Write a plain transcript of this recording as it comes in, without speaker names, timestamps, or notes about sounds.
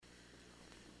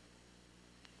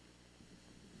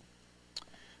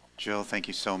Jill, thank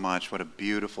you so much. What a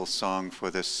beautiful song for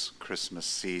this Christmas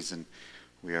season.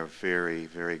 We are very,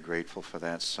 very grateful for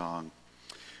that song.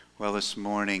 Well, this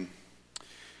morning,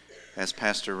 as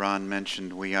Pastor Ron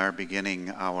mentioned, we are beginning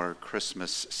our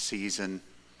Christmas season,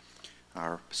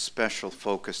 our special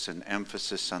focus and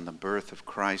emphasis on the birth of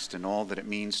Christ and all that it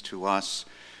means to us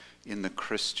in the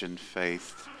Christian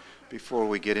faith. Before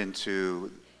we get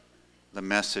into the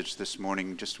message this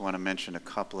morning, just want to mention a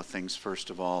couple of things. First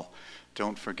of all,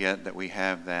 don't forget that we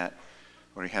have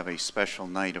a special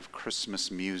night of Christmas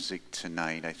music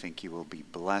tonight. I think you will be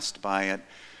blessed by it.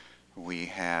 We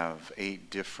have 8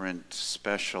 different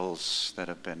specials that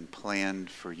have been planned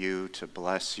for you, to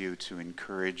bless you, to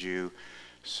encourage you.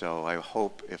 So I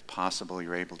hope, if possible,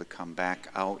 you're able to come back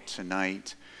out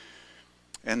tonight.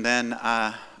 And then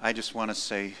I just want to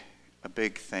say a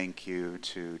big thank you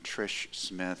to Trish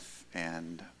Smith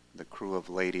and the crew of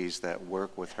ladies that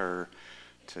work with her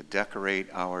to decorate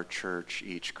our church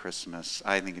each Christmas.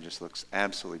 I think it just looks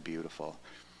absolutely beautiful.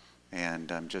 And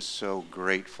I'm just so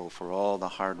grateful for all the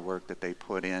hard work that they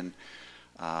put in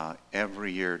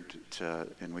every year,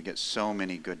 and we get so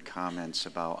many good comments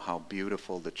about how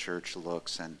beautiful the church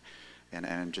looks, and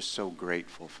I'm just so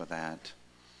grateful for that.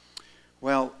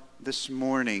 Well, this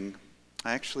morning,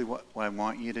 actually what I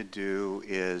want you to do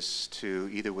is to,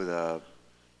 either with a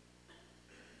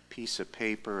piece of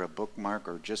paper, a bookmark,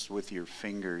 or just with your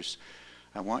fingers,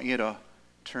 I want you to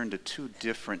turn to 2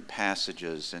 different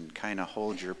passages and kind of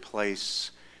hold your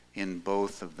place in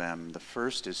both of them. The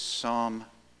first is Psalm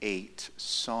 8.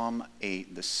 Psalm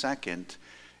 8. The second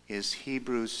is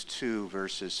Hebrews 2,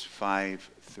 verses 5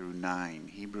 through 9.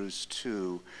 Hebrews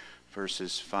 2,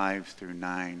 verses 5 through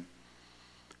 9.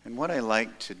 And what I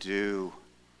like to do,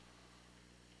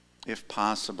 if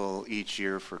possible, each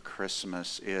year for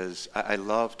Christmas is I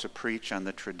love to preach on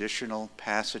the traditional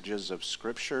passages of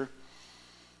Scripture,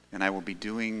 and I will be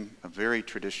doing a very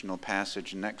traditional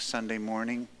passage next Sunday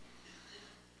morning.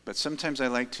 But sometimes I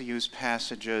like to use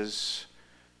passages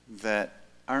that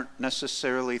aren't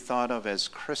necessarily thought of as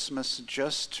Christmas,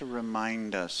 just to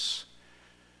remind us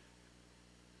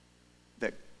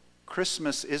that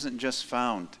Christmas isn't just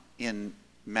found in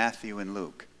Matthew and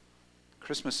Luke.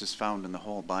 Christmas is found in the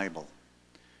whole Bible.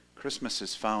 Christmas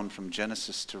is found from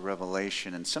Genesis to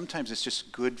Revelation, and sometimes it's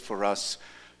just good for us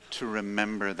to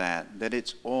remember that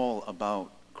it's all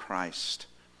about Christ.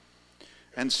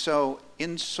 And so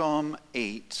in Psalm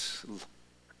 8,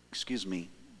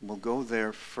 we'll go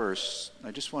there first. I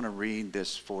just want to read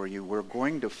this for you. We're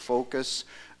going to focus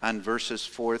on verses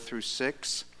 4 through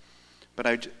 6,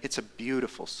 but it's a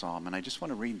beautiful psalm, and I just want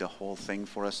to read the whole thing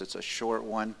for us. It's a short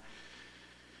one.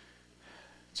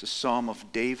 It's a psalm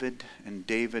of David, and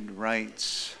David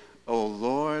writes, "O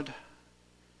Lord,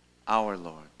 our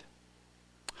Lord,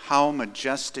 how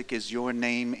majestic is your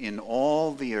name in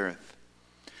all the earth.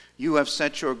 You have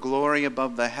set your glory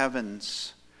above the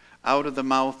heavens. Out of the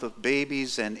mouth of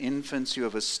babies and infants you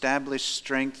have established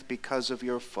strength because of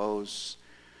your foes,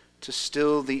 to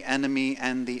still the enemy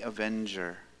and the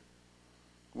avenger.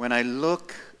 When I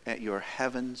look at your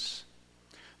heavens,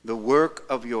 the work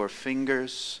of your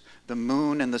fingers, the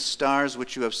moon and the stars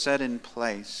which you have set in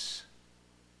place.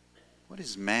 What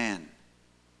is man,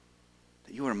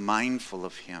 that you are mindful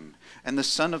of him, and the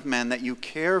Son of Man, that you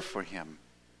care for him?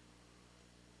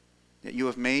 Yet you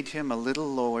have made him a little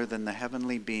lower than the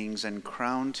heavenly beings and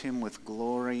crowned him with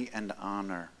glory and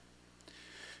honor.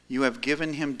 You have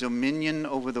given him dominion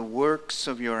over the works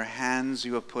of your hands.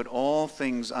 You have put all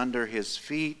things under his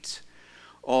feet,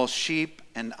 all sheep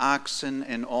and oxen,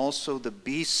 and also the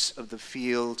beasts of the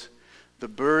field, the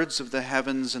birds of the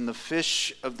heavens and the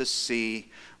fish of the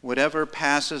sea, whatever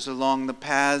passes along the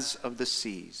paths of the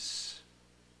seas."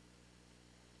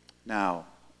 Now,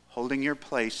 holding your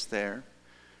place there,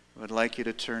 I would like you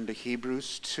to turn to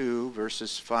Hebrews 2,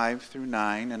 verses 5 through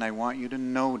 9, and I want you to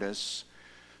notice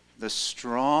the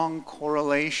strong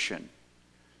correlation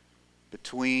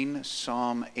between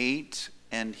Psalm 8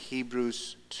 and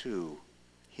Hebrews 2.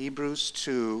 Hebrews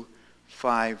 2,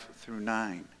 5 through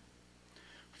 9.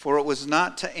 "For it was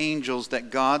not to angels that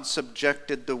God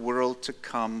subjected the world to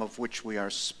come, of which we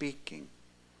are speaking.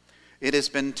 It has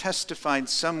been testified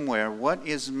somewhere, what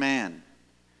is man,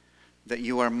 that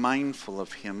you are mindful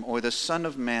of him, or the Son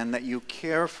of Man, that you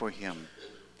care for him?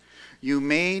 You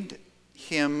made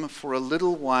him for a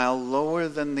little while lower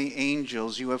than the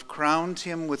angels. You have crowned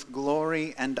him with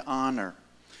glory and honor,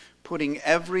 putting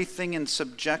everything in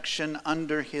subjection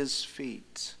under his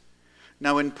feet.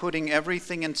 Now in putting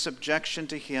everything in subjection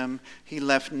to him, he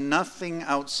left nothing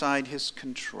outside his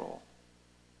control.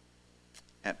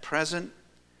 At present,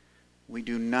 we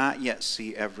do not yet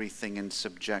see everything in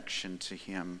subjection to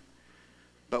him.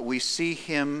 but we see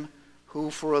him who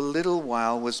for a little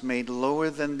while was made lower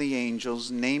than the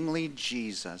angels, namely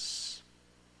Jesus,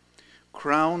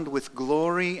 crowned with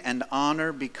glory and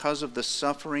honor because of the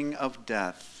suffering of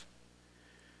death,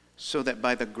 so that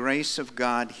by the grace of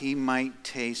God he might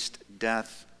taste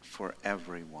death for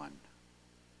everyone.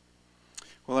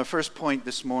 Well, our first point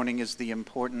this morning is the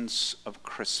importance of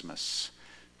Christmas.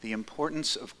 The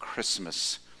importance of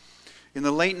Christmas. In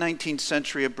the late 19th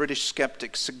century, a British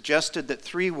skeptic suggested that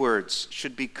 3 words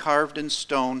should be carved in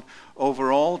stone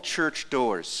over all church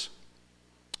doors.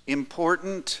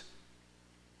 Important,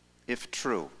 if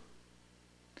true.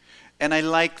 And I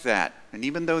like that. And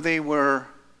even though they were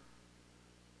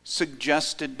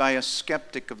suggested by a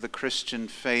skeptic of the Christian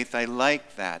faith, I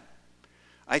like that.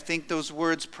 I think those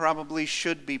words probably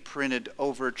should be printed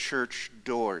over church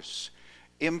doors.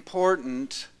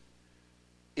 Important,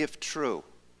 if true.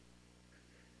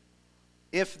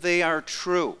 If they are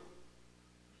true,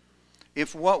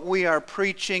 if what we are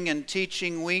preaching and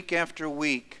teaching week after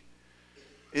week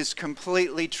is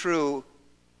completely true,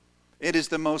 it is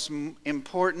the most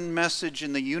important message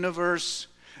in the universe,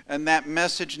 and that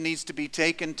message needs to be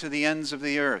taken to the ends of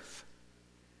the earth.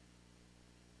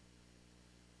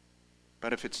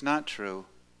 But if it's not true,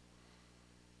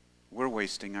 we're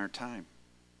wasting our time.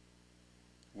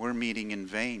 We're meeting in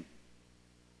vain.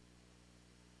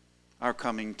 Our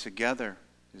coming together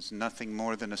is nothing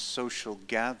more than a social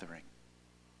gathering.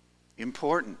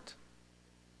 Important,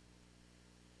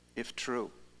 if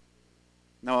true.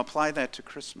 Now apply that to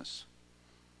Christmas.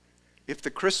 If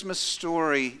the Christmas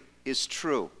story is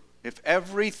true, if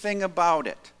everything about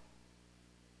it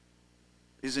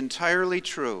is entirely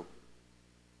true,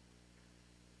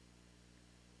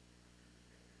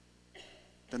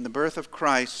 then the birth of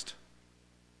Christ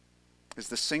is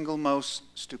the single most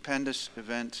stupendous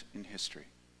event in history.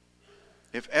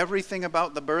 If everything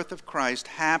about the birth of Christ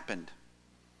happened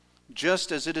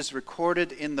just as it is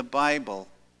recorded in the Bible,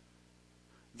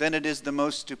 then it is the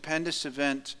most stupendous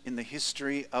event in the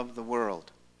history of the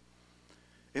world.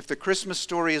 If the Christmas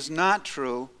story is not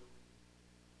true,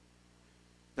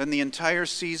 then the entire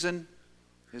season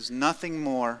is nothing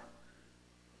more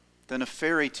than a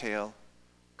fairy tale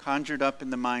conjured up in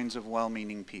the minds of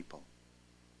well-meaning people.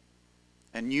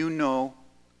 And you know,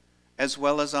 as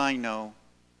well as I know,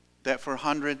 that for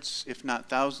hundreds, if not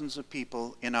thousands of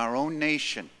people in our own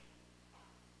nation,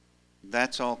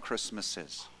 that's all Christmas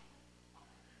is.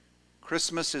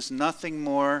 Christmas is nothing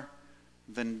more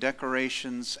than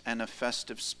decorations and a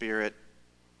festive spirit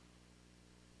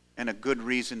and a good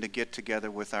reason to get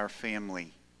together with our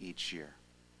family each year.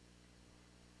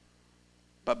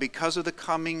 But because of the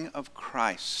coming of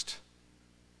Christ,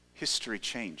 history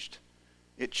changed.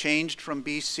 It changed from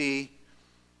BC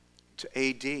to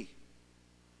AD.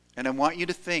 And I want you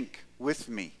to think with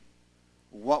me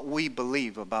what we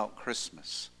believe about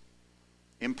Christmas.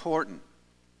 Important,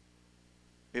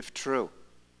 if true.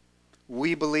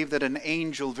 We believe that an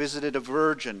angel visited a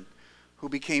virgin who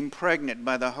became pregnant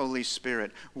by the Holy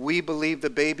Spirit. We believe the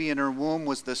baby in her womb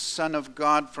was the Son of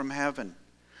God from heaven.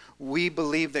 We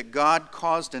believe that God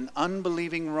caused an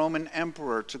unbelieving Roman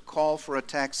emperor to call for a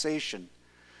taxation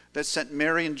that sent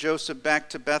Mary and Joseph back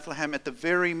to Bethlehem at the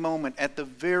very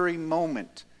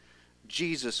moment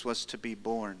Jesus was to be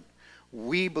born.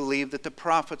 We believe that the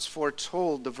prophets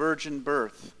foretold the virgin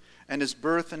birth and his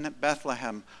birth in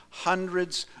Bethlehem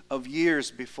hundreds of years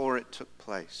before it took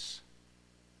place.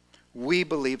 We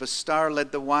believe a star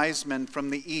led the wise men from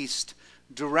the east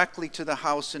directly to the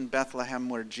house in Bethlehem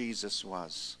where Jesus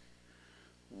was.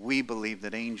 We believe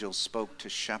that angels spoke to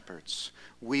shepherds.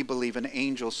 We believe an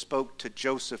angel spoke to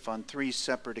Joseph on 3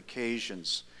 separate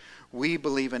occasions. We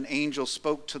believe an angel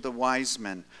spoke to the wise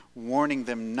men, warning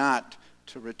them not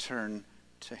to return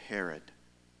to Herod.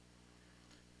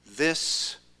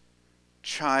 This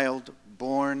child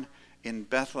born in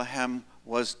Bethlehem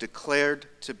was declared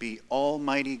to be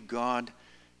Almighty God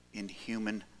in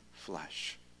human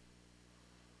flesh.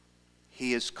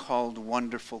 He is called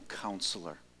Wonderful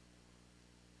Counselor.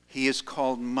 He is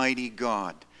called Mighty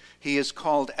God. He is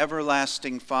called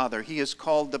Everlasting Father. He is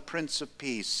called the Prince of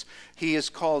Peace. He is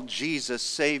called Jesus,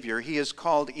 Savior. He is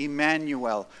called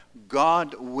Emmanuel,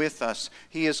 God with us.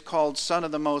 He is called Son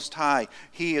of the Most High.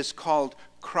 He is called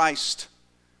Christ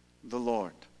the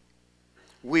Lord.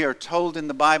 We are told in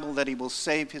the Bible that he will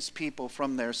save his people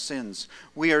from their sins.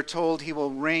 We are told he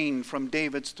will reign from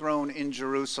David's throne in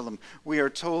Jerusalem. We are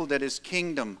told that his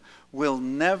kingdom will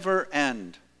never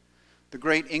end. The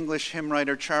great English hymn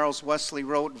writer Charles Wesley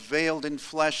wrote, "Veiled in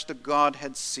flesh the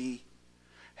Godhead see.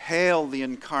 Hail the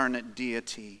incarnate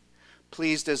deity.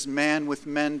 Pleased as man with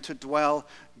men to dwell.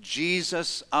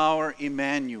 Jesus our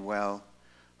Emmanuel.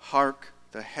 Hark,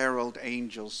 the herald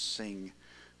angels sing,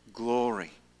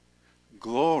 glory,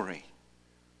 glory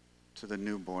to the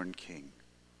newborn King.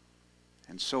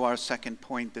 And so our second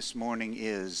point this morning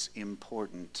is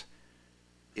important,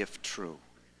 if true.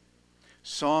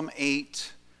 Psalm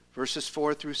 8, verses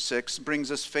 4 through 6, brings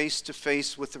us face to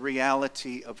face with the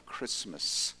reality of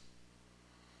Christmas.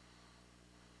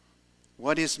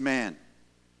 What is man?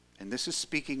 And this is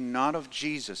speaking not of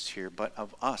Jesus here, but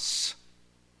of us,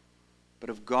 but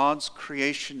of God's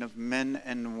creation of men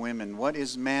and women. What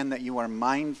is man that you are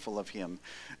mindful of him?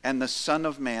 And the Son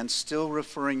of Man, still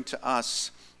referring to us,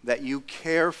 that you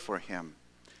care for him.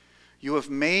 You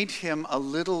have made him a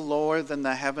little lower than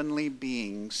the heavenly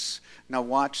beings. Now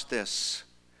watch this.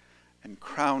 And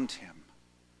crowned him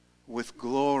with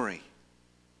glory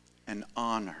and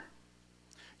honor.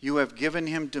 You have given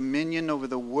him dominion over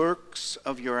the works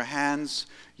of your hands.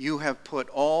 You have put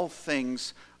all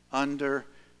things under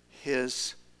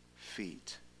his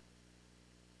feet.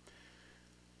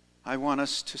 I want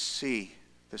us to see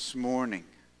this morning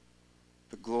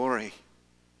the glory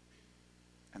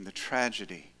and the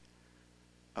tragedy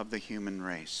of the human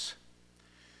race.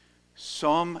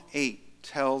 Psalm 8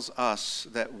 tells us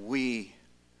that we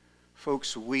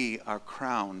are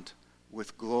crowned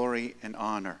with glory and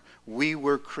honor. We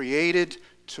were created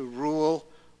to rule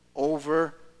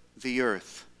over the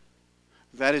earth.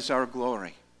 That is our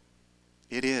glory.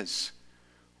 It is.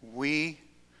 We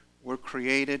were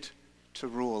created to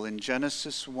rule. In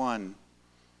Genesis 1,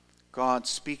 God,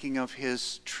 speaking of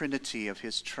his Trinity, of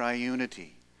his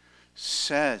triunity,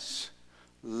 says,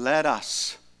 let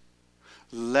us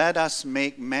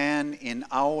make man in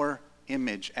our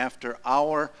image, after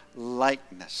our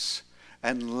likeness,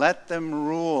 and let them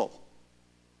rule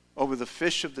over the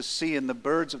fish of the sea and the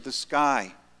birds of the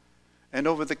sky, and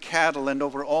over the cattle, and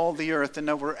over all the earth, and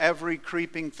over every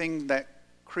creeping thing that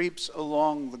creeps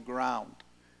along the ground.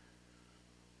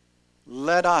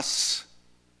 Let us,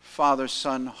 Father,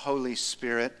 Son, Holy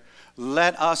Spirit,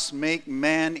 let us make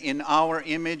man in our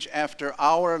image after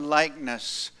our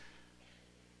likeness,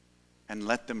 and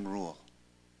let them rule.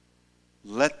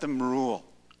 Let them rule.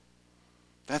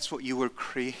 That's what you were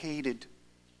created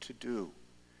to do.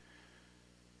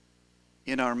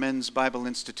 In our Men's Bible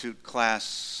Institute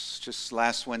class, just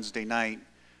last Wednesday night,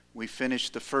 we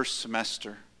finished the first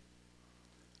semester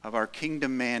of our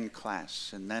Kingdom Man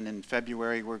class. And then in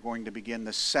February, we're going to begin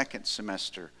the second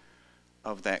semester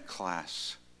of that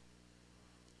class.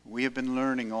 We have been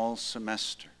learning all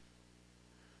semester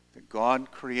that God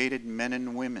created men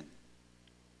and women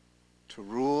to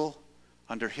rule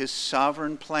under his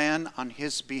sovereign plan on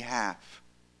his behalf.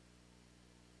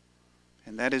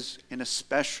 And that is in a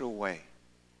special way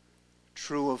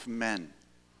true of men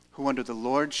who, under the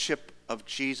lordship of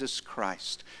Jesus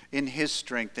Christ, in his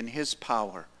strength, in his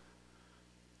power,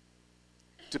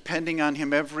 depending on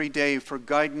him every day for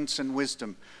guidance and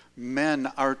wisdom,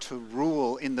 men are to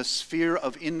rule in the sphere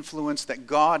of influence that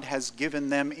God has given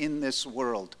them in this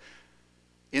world,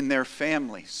 in their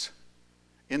families,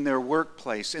 in their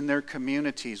workplace, in their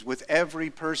communities, with every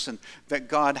person that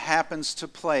God happens to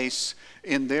place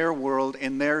in their world,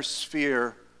 in their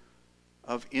sphere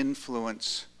of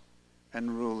influence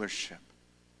and rulership.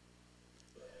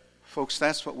 Folks,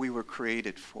 that's what we were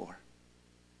created for.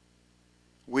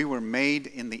 We were made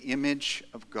in the image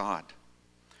of God.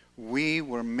 We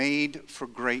were made for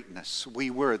greatness.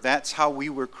 That's how we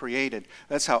were created.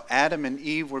 That's how Adam and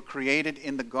Eve were created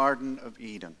in the Garden of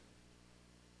Eden.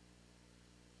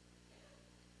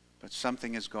 But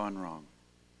something has gone wrong.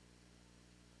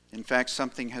 In fact,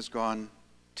 something has gone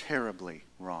terribly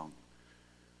wrong.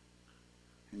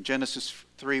 In Genesis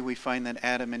 3, we find that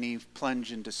Adam and Eve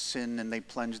plunge into sin, and they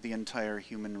plunge the entire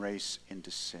human race into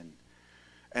sin.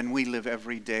 And we live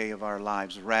every day of our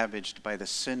lives ravaged by the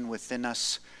sin within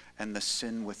us and the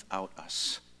sin without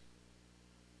us.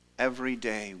 Every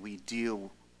day we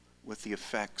deal with the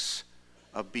effects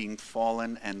of being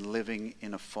fallen and living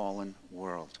in a fallen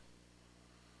world.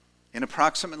 In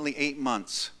approximately 8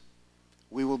 months,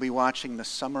 we will be watching the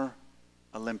Summer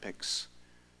Olympics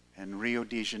in Rio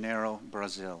de Janeiro,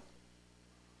 Brazil.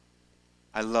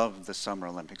 I love the Summer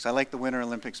Olympics. I like the Winter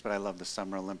Olympics, but I love the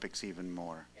Summer Olympics even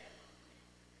more.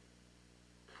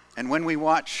 And when we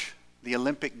watch the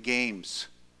Olympic Games,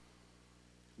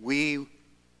 we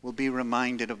will be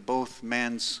reminded of both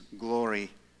man's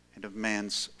glory and of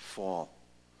man's fall.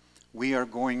 We are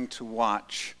going to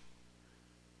watch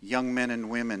young men and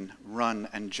women run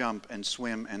and jump and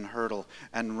swim and hurdle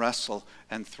and wrestle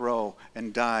and throw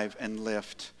and dive and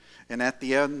lift. And at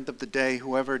the end of the day,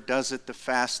 whoever does it the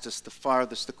fastest, the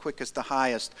farthest, the quickest, the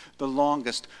highest, the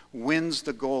longest, wins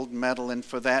the gold medal. And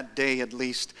for that day, at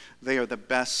least, they are the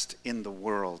best in the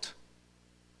world.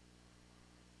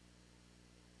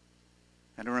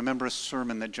 And I remember a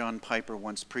sermon that John Piper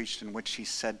once preached in which he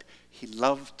said he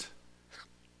loves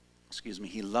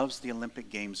the Olympic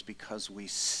Games because we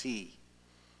see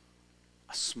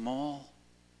a small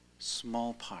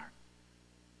part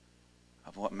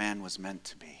of what man was meant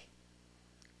to be.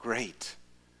 Great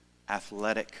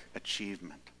athletic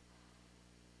achievement.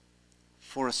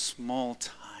 For a small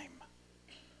time,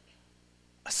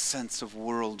 a sense of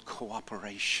world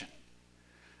cooperation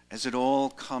as it all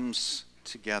comes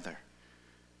together.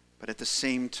 But at the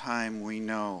same time, we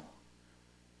know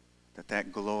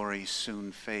that glory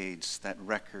soon fades, that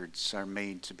records are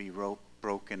made to be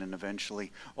broken, and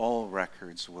eventually all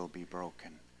records will be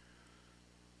broken.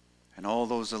 And all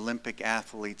those Olympic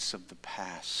athletes of the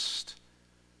past,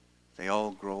 they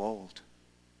all grow old.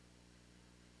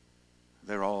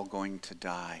 They're all going to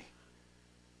die,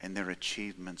 and their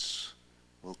achievements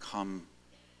will come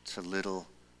to little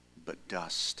but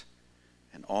dust.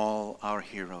 And all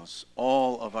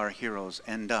of our heroes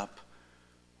end up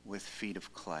with feet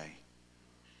of clay.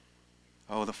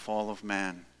 Oh, the fall of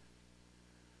man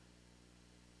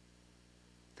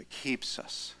that keeps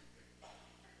us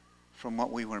from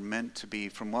what we were meant to be,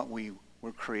 from what we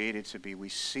were created to be. We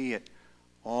see it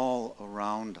all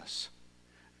around us.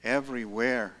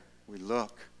 Everywhere we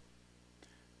look.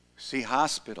 See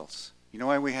hospitals. You know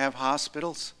why we have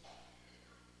hospitals?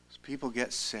 Because people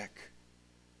get sick.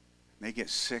 They get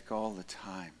sick all the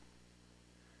time.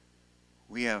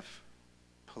 We have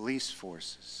police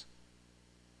forces.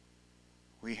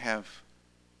 We have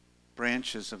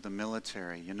branches of the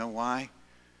military. You know why?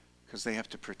 Because they have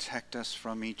to protect us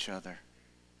from each other.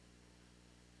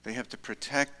 They have to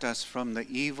protect us from the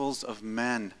evils of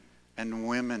men and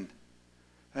women.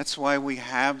 That's why we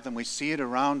have them. We see it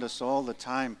around us all the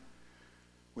time.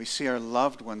 We see our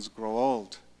loved ones grow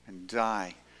old and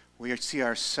die. We see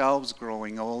ourselves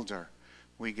growing older.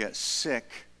 We get sick.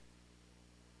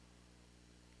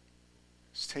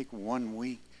 Let's take 1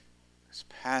 week. This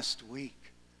past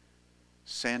week,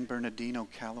 San Bernardino,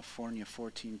 California,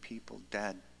 14 people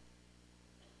dead.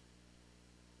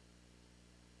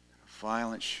 A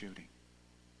violent shooting.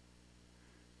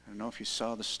 I don't know if you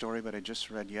saw the story, but I just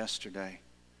read yesterday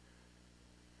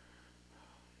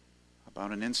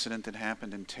about an incident that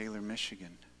happened in Taylor,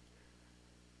 Michigan.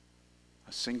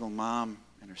 A single mom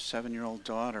and her 7-year-old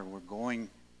daughter were going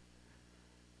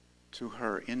to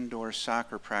her indoor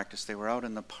soccer practice. They were out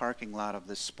in the parking lot of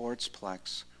this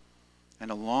sportsplex. And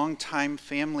a longtime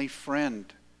family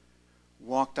friend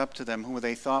walked up to them who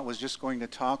they thought was just going to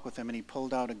talk with them, and he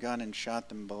pulled out a gun and shot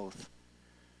them both.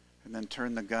 And then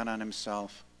turned the gun on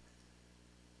himself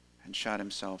and shot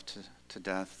himself to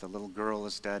death. The little girl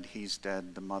is dead. He's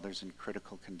dead. The mother's in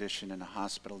critical condition in a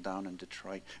hospital down in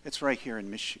Detroit. It's right here in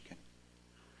Michigan.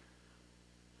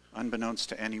 Unbeknownst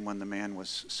to anyone, the man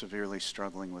was severely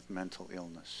struggling with mental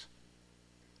illness.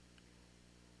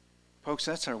 Folks,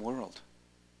 that's our world.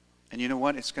 And you know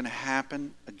what? It's going to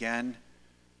happen again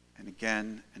and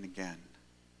again and again.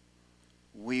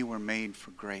 We were made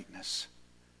for greatness.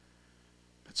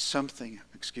 But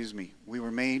we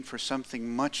were made for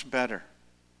something much better.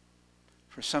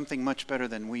 For something much better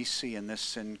than we see in this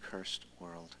sin-cursed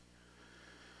world.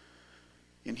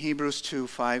 In Hebrews 2,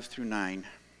 5 through 9,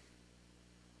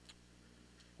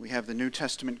 we have the New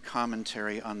Testament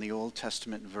commentary on the Old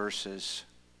Testament verses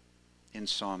in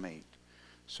Psalm 8.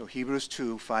 So Hebrews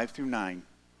 2, 5 through 9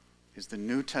 is the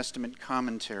New Testament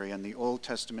commentary on the Old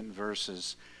Testament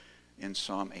verses in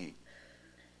Psalm 8.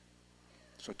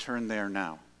 So turn there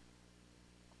now.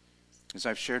 As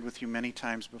I've shared with you many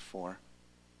times before,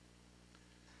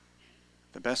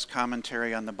 the best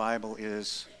commentary on the Bible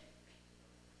is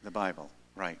the Bible.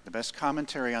 Right. The best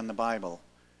commentary on the Bible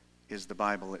is the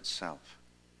Bible itself.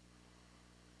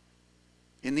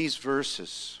 In these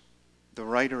verses, the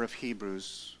writer of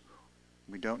Hebrews,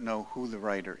 we don't know who the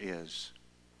writer is,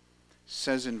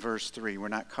 says in verse 3, we're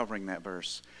not covering that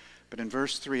verse, but in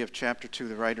verse 3 of chapter 2,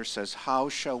 the writer says, "How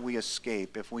shall we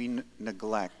escape if we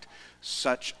neglect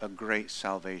such a great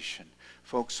salvation?"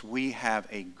 Folks, we have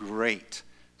a great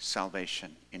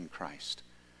salvation in Christ.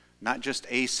 Not just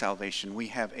a salvation, we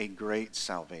have a great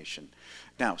salvation.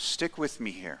 Now, stick with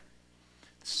me here.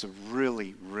 This is a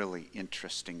really, really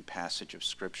interesting passage of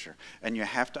Scripture. And you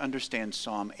have to understand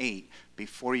Psalm 8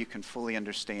 before you can fully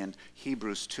understand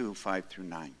Hebrews 2, 5 through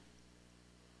 9.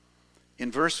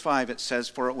 In verse 5 it says,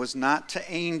 "For it was not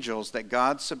to angels that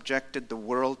God subjected the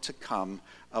world to come,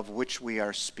 of which we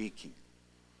are speaking.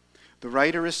 The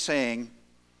writer is saying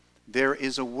there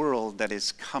is a world that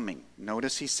is coming.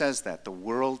 Notice he says that, the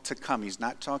world to come. He's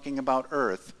not talking about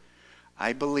earth.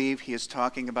 I believe he is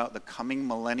talking about the coming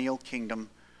millennial kingdom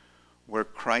where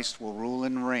Christ will rule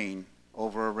and reign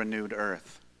over a renewed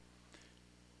earth.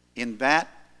 In that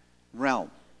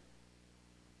realm,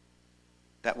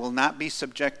 that will not be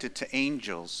subjected to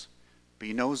angels, but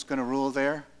you know who's going to rule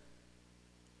there?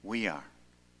 We are.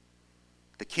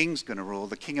 The King's going to rule,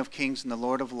 the King of Kings and the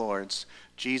Lord of Lords,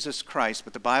 Jesus Christ.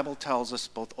 But the Bible tells us,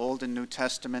 both Old and New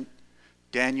Testament,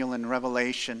 Daniel and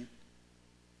Revelation,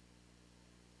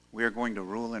 we are going to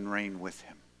rule and reign with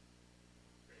him.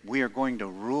 We are going to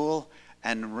rule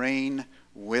and reign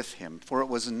with him. For it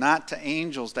was not to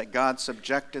angels that God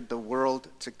subjected the world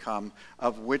to come,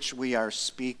 of which we are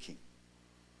speaking.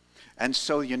 And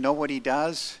so you know what he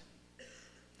does?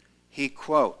 He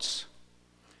quotes.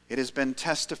 It has been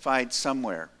testified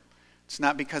somewhere. It's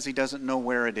not because he doesn't know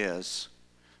where it is.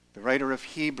 The writer of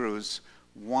Hebrews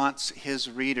wants his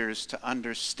readers to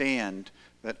understand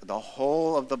that the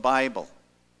whole of the Bible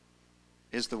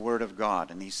is the Word of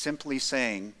God. And he's simply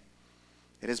saying,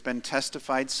 it has been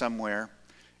testified somewhere.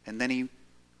 And then he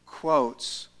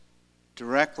quotes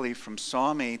directly from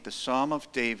Psalm 8, the Psalm of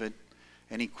David,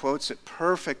 and he quotes it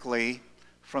perfectly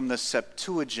from the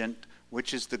Septuagint,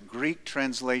 which is the Greek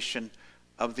translation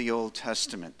of the Old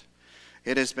Testament.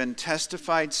 It has been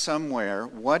testified somewhere,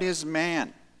 what is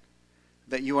man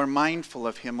that you are mindful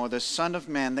of him, or the Son of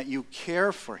Man that you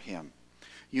care for him?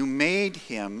 You made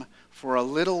him for a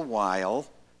little while.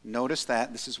 Notice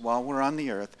that, this is while we're on the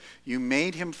earth. You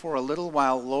made him for a little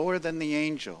while lower than the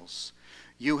angels.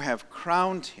 You have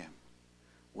crowned him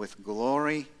with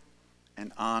glory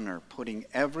and honor, putting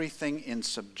everything in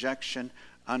subjection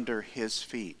under his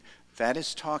feet. That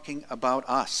is talking about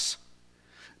us.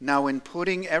 Now, in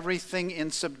putting everything in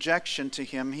subjection to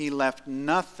him, he left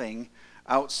nothing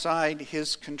outside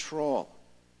his control.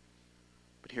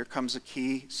 But here comes a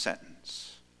key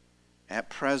sentence.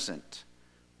 At present,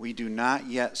 we do not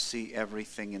yet see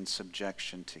everything in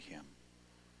subjection to him.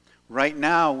 Right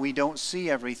now, we don't see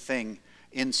everything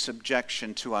in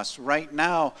subjection to us. Right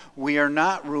now, we are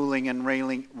not ruling and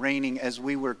reigning as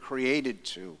we were created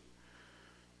to.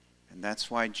 And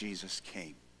that's why Jesus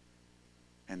came.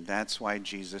 And that's why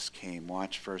Jesus came.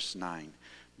 Watch verse 9.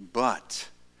 But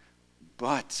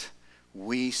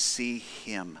we see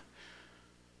him,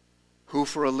 who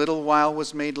for a little while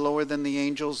was made lower than the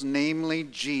angels, namely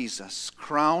Jesus,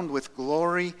 crowned with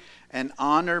glory and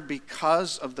honor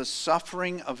because of the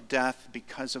suffering of death,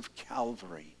 because of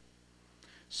Calvary,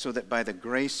 so that by the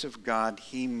grace of God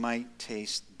he might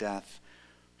taste death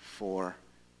for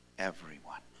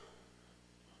everyone.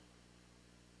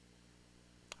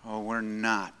 Oh, we're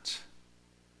not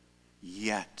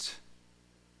yet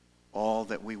all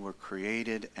that we were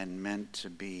created and meant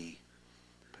to be.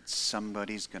 But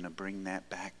somebody's going to bring that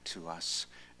back to us.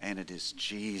 And it is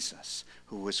Jesus,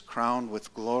 who was crowned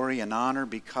with glory and honor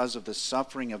because of the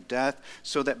suffering of death,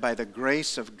 so that by the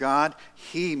grace of God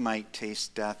he might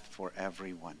taste death for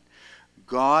everyone.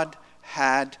 God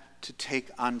had to take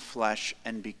on flesh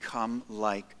and become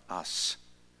like us.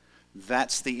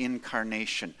 That's the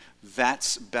incarnation.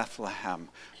 That's Bethlehem.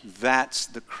 That's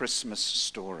the Christmas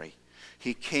story.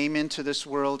 He came into this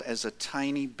world as a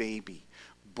tiny baby,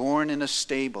 born in a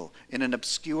stable, in an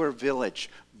obscure village,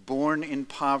 born in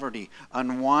poverty,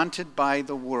 unwanted by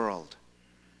the world,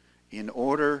 in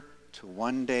order to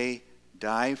one day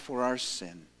die for our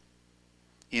sin.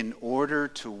 In order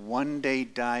to one day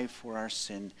die for our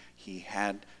sin, he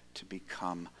had to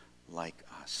become like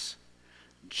us.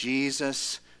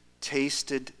 Jesus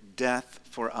tasted death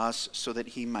for us so that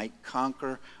he might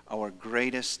conquer our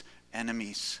greatest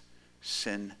enemies,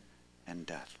 sin and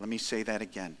death. Let me say that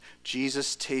again.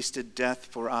 Jesus tasted death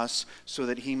for us so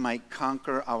that he might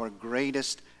conquer our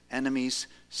greatest enemies,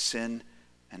 sin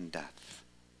and death.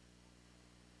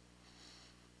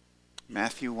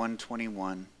 Matthew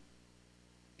 1:21,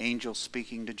 angel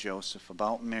speaking to Joseph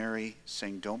about Mary,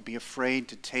 saying, don't be afraid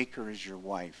to take her as your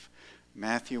wife.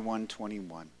 Matthew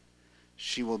 1:21.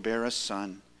 She will bear a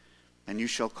son, and you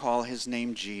shall call his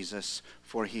name Jesus,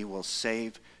 for he will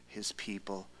save his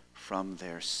people from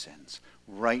their sins.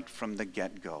 Right from the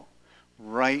get-go,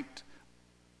 right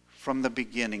from the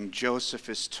beginning, Joseph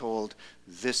is told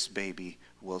this baby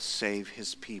will save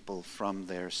his people from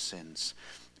their sins.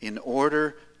 In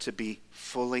order to be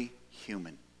fully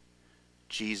human,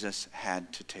 Jesus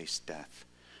had to taste death.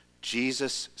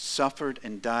 Jesus suffered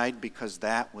and died because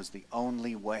that was the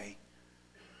only way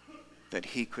that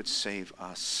he could save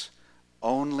us.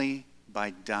 Only by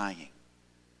dying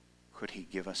could he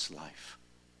give us life.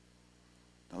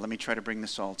 Now let me try to bring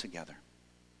this all together.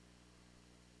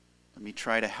 Let me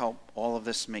try to help all of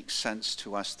this make sense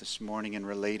to us this morning and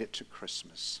relate it to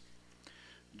Christmas.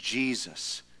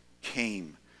 Jesus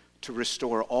came to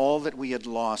restore all that we had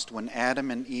lost when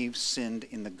Adam and Eve sinned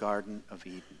in the Garden of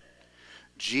Eden.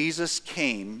 Jesus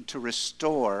came to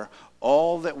restore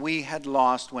all that we had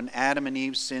lost when Adam and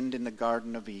Eve sinned in the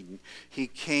Garden of Eden. He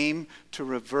came to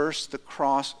reverse the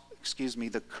curse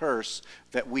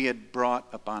that we had brought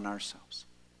upon ourselves.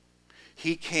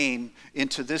 He came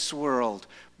into this world,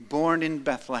 born in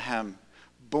Bethlehem,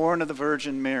 born of the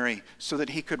Virgin Mary, so that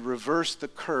he could reverse the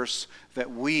curse that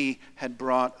we had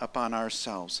brought upon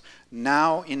ourselves.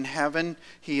 Now in heaven,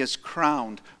 he is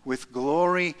crowned with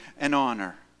glory and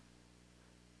honor.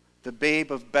 The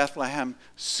babe of Bethlehem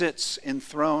sits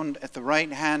enthroned at the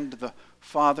right hand of the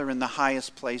Father in the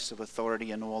highest place of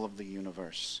authority in all of the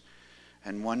universe.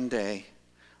 And one day,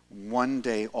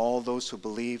 all those who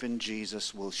believe in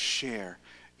Jesus will share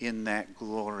in that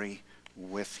glory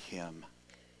with him.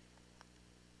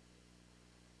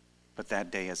 But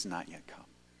that day has not yet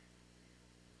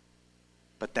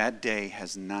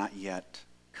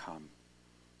come.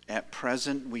 At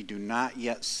present, we do not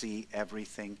yet see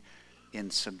everything in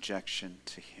subjection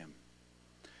to him.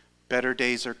 Better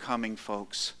days are coming,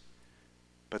 folks,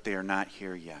 but they are not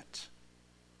here yet.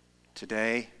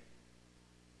 Today,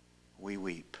 we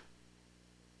weep.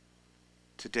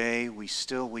 Today, we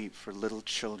still weep for little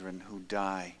children who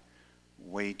die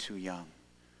way too young,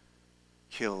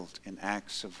 killed in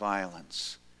acts of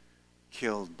violence,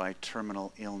 killed by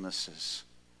terminal illnesses,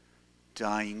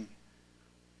 dying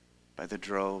by the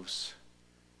droves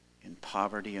in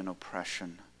poverty and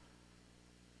oppression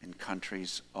in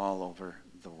countries all over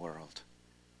the world.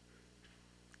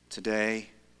 Today,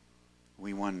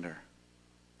 we wonder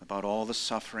about all the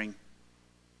suffering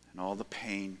and all the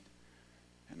pain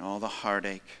and all the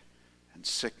heartache and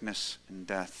sickness and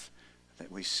death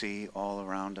that we see all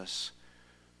around us.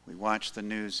 We watch the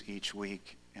news each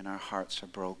week and our hearts are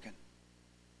broken.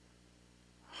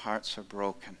 Hearts are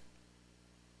broken.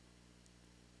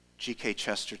 G.K.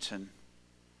 Chesterton,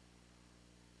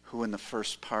 who in the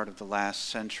first part of the last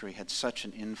century had such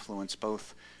an influence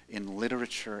both in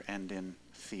literature and in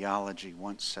theology,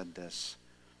 once said this: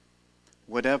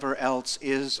 "Whatever else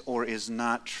is or is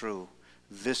not true,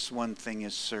 this one thing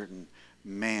is certain: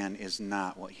 man is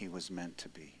not what he was meant to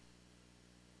be."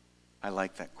 I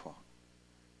like that quote.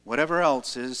 Whatever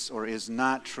else is or is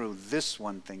not true, this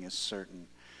one thing is certain: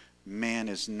 man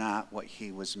is not what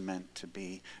he was meant to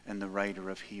be. And the writer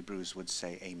of Hebrews would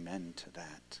say amen to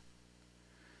that.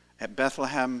 At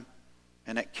Bethlehem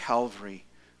and at Calvary,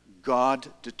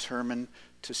 God determined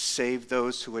to save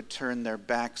those who had turned their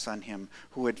backs on him,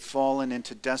 who had fallen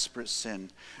into desperate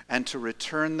sin, and to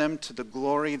return them to the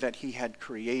glory that he had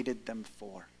created them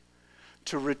for.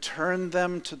 To return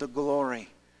them to the glory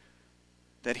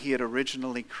that he had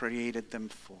originally created them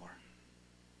for.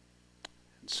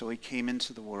 And so he came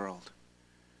into the world.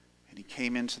 And he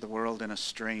came into the world in a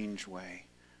strange way,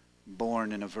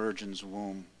 born in a virgin's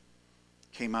womb.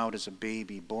 Came out as a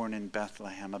baby, born in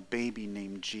Bethlehem, a baby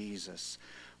named Jesus,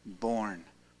 born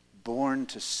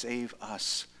to save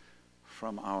us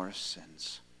from our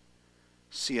sins.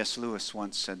 C.S. Lewis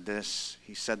once said this.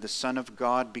 He said, "The Son of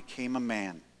God became a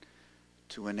man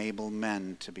to enable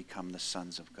men to become the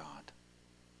sons of God."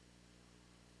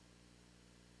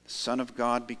 The Son of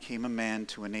God became a man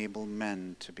to enable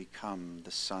men to become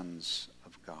the sons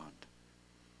of God.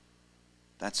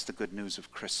 That's the good news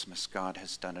of Christmas. God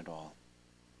has done it all.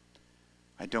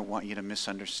 I don't want you to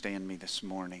misunderstand me this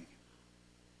morning.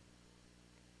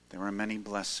 There are many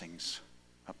blessings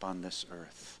upon this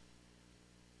earth.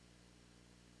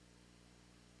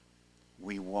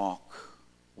 We walk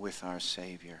with our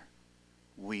Savior.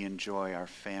 We enjoy our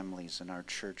families and our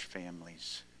church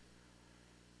families.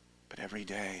 But every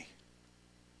day,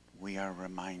 we are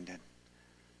reminded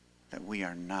that we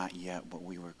are not yet what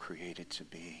we were created to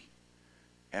be.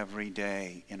 Every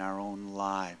day in our own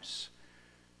lives,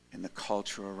 in the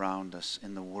culture around us,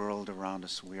 in the world around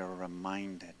us, we are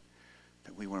reminded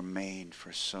that we were made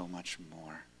for so much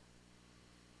more.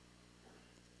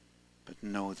 But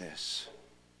know this: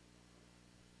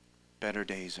 better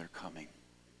days are coming.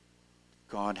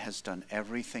 God has done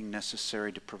everything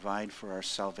necessary to provide for our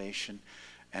salvation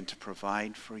and to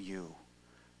provide for you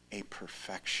a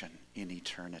perfection in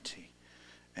eternity.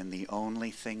 And the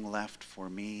only thing left for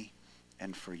me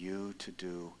and for you to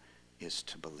do is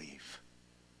to believe.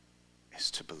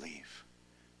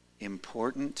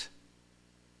 Important,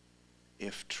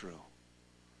 if true.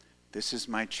 This is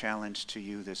my challenge to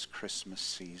you this Christmas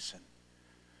season.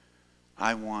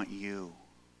 I want you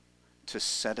to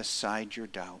set aside your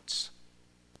doubts,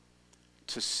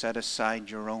 to set aside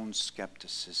your own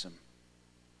skepticism,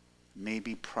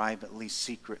 maybe privately,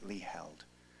 secretly held,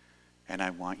 and I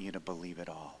want you to believe it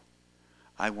all.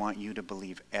 I want you to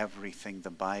believe everything the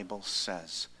Bible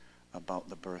says about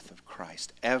the birth of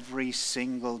Christ. Every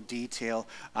single detail,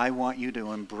 I want you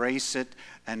to embrace it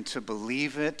and to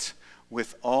believe it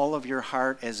with all of your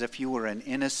heart as if you were an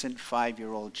innocent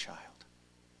 5-year-old child.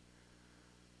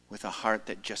 With a heart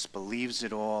that just believes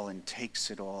it all and takes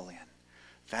it all in.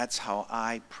 That's how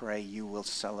I pray you will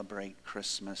celebrate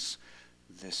Christmas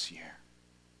this year.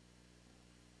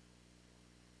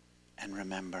 And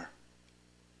remember,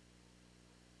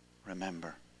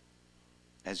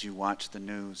 as you watch the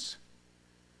news,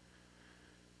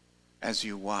 as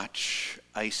you watch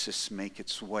ISIS make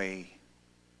its way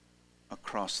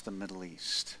across the Middle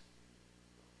East,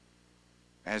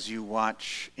 as you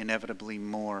watch inevitably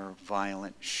more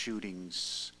violent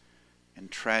shootings and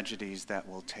tragedies that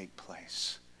will take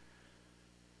place,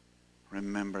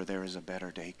 remember there is a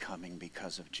better day coming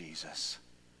because of Jesus.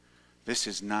 This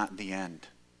is not the end.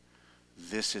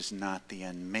 This is not the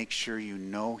end. Make sure you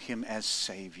know him as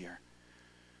Savior,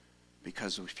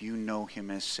 because if you know him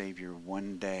as Savior,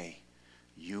 one day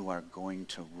you are going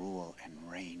to rule and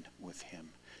reign with him.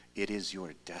 It is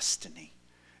your destiny.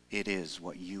 It is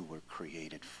what you were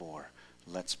created for.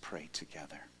 Let's pray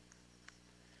together.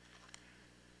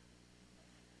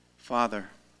 Father,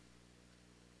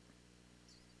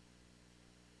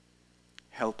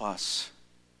 help us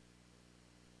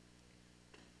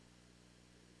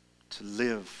to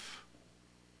live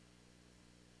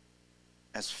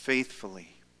as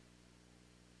faithfully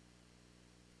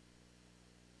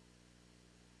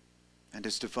and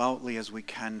as devoutly as we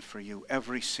can for you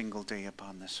every single day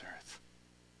upon this earth.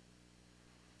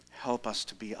 Help us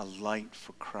to be a light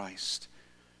for Christ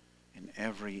in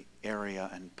every area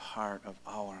and part of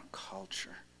our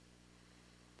culture.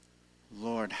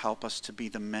 Lord, help us to be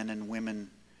the men and women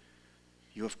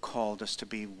you have called us to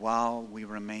be while we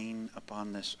remain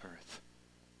upon this earth.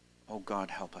 Oh God,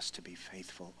 help us to be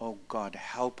faithful. Oh God,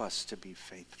 help us to be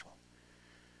faithful.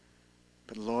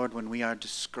 But Lord, when we are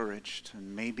discouraged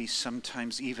and maybe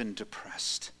sometimes even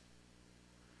depressed,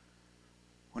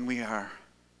 when we are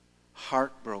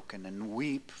heartbroken and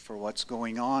weep for what's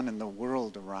going on in the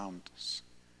world around us,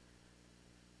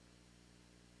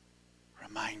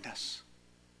 remind us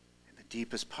in the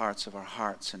deepest parts of our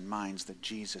hearts and minds that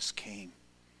Jesus came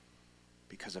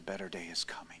because a better day is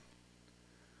coming.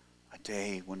 A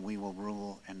day when we will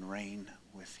rule and reign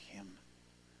with him.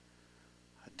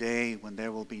 A day when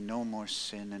there will be no more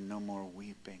sin and no more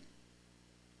weeping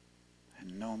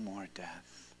and no more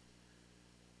death.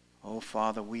 Oh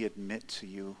Father, we admit to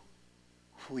you,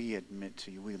 we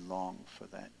long for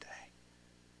that day.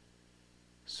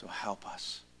 So help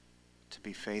us to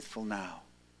be faithful now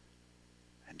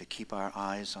and to keep our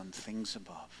eyes on things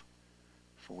above.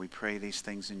 For we pray these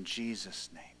things in Jesus'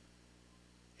 name.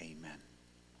 Amen.